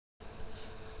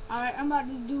Alright, I'm about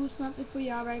to do something for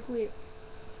y'all right quick.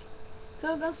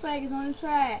 Coco Swag is on the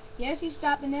track. Yes, you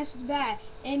stopping, that's bad.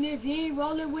 And if you ain't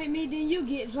rolling with me, then you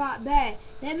get dropped back.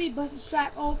 Let me bust the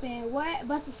strap open. What?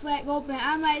 Bust the swag open.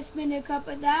 I might spend a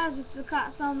couple thousands to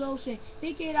cop some lotion.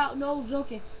 Pick it out, no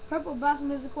joking. Purple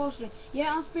blossom is a question.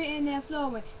 Yeah, I'm spitting and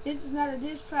flowing. This is not a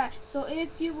diss track. So if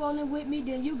you rolling with me,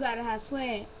 then you gotta have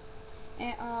swag.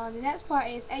 And the next part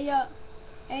is, Ayo,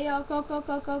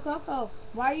 Coco.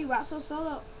 Why you rock so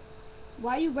solo?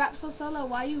 Why you rap so solo?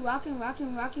 Why you rockin',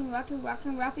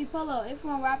 rappy polo? If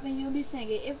I'm rapping, you'll be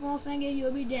singing. If I'm singing,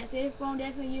 you'll be dancing. If I'm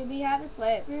dancing, you'll be having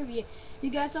sweat. Period.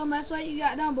 You got so much sweat, you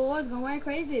got them boys going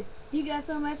crazy. You got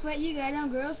so much sweat, you got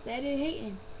them girls steady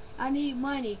hating. I need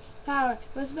money, power,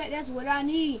 respect. That's what I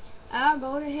need. I'll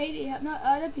go to Haiti, help no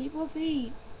other people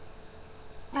feed.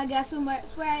 I got so much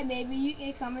swag, maybe you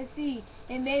can come and see,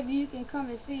 and maybe you can come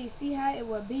and see how it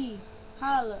will be.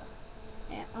 Holla.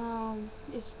 And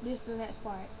this the next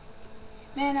part.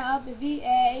 Man, I'm up to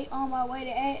VA, on my way to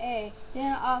AA.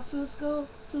 Then I'm off to school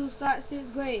to start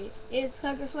 6th grade. It's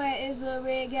Coco Swag, it's Lil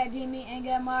Red, got Jimmy and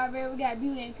got Marvin. We got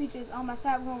beauty and creatures on my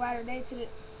side. We're gonna ride or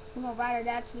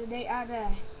die to the day I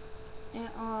die.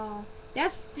 And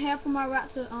that's half of my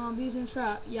route to Beez and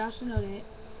Trap. Y'all should know that.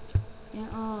 And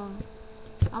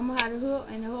I'm gonna have the hook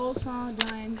and the whole song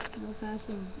done no time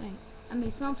soon. I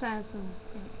mean sometime soon.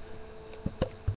 Thanks.